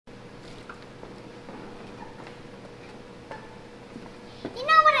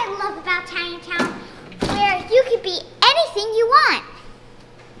small tiny town where you could be anything you want.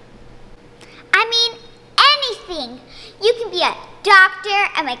 I mean, anything. You can be a doctor,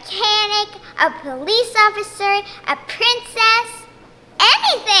 a mechanic, a police officer, a princess,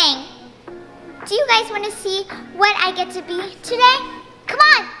 anything. Do you guys want to see what I get to be today? Come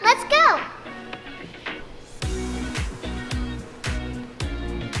on, let's go.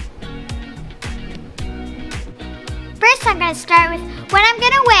 First, I'm going to start with what I'm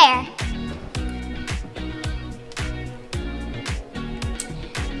going to wear.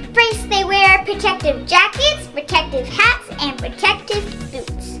 First, they wear protective jackets, protective hats, and protective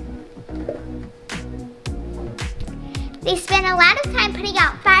boots. They spend a lot of time putting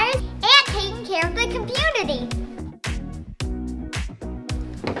out fires and taking care of the community.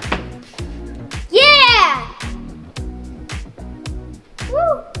 Yeah!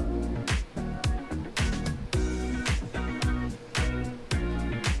 Woo!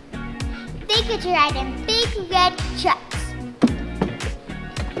 They get to ride in big red trucks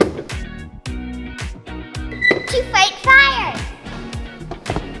to fight fires.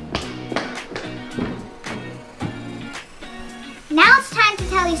 Now it's time to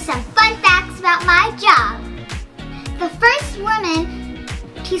tell you some fun facts about my job. The first woman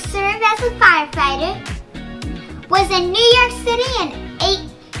to serve as a firefighter was in New York City in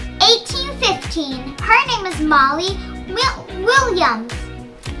 1815. Her name is Molly Williams.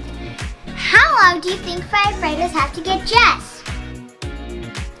 How long do you think firefighters have to get dressed?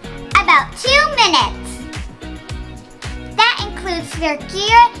 About 2 minutes. That includes their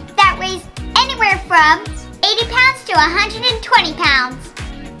gear that weighs anywhere from 80 pounds to 120 pounds.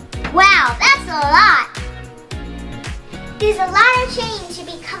 Wow, that's a lot. There's a lot of training to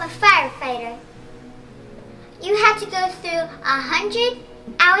become a firefighter. You have to go through 100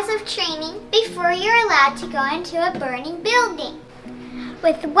 hours of training before you're allowed to go into a burning building.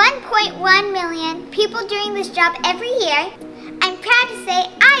 With 1.1 million people doing this job every year, I'm proud to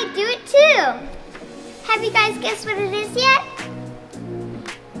say I do it too. Have you guys guessed what it is yet?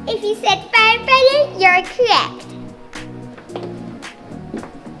 If you said firefighter, you're correct.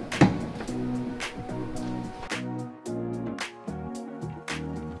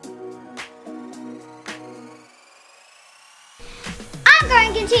 I'm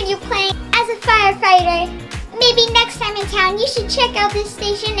going to continue playing as a firefighter. Maybe next time in town, you should check out this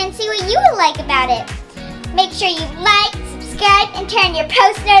station and see what you would like about it. Make sure you like, subscribe, and turn your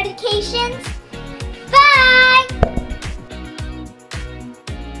post notifications.